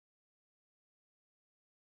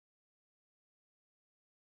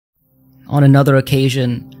On another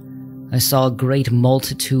occasion, I saw a great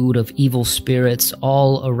multitude of evil spirits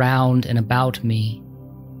all around and about me.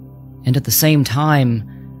 And at the same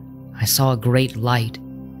time, I saw a great light.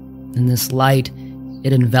 And this light,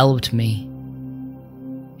 it enveloped me.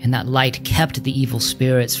 And that light kept the evil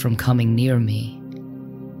spirits from coming near me.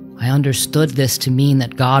 I understood this to mean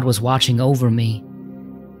that God was watching over me,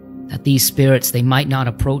 that these spirits, they might not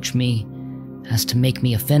approach me as to make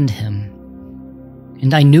me offend him.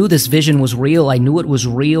 And I knew this vision was real. I knew it was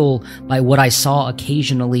real by what I saw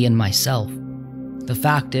occasionally in myself. The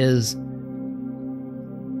fact is,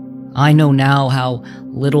 I know now how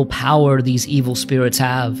little power these evil spirits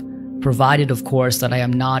have, provided, of course, that I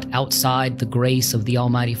am not outside the grace of the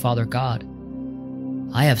Almighty Father God.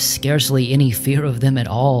 I have scarcely any fear of them at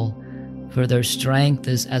all, for their strength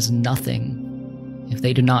is as nothing. If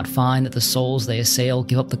they do not find that the souls they assail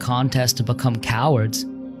give up the contest to become cowards,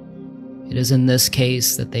 it is in this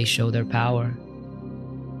case that they show their power.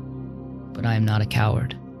 But I am not a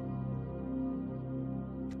coward.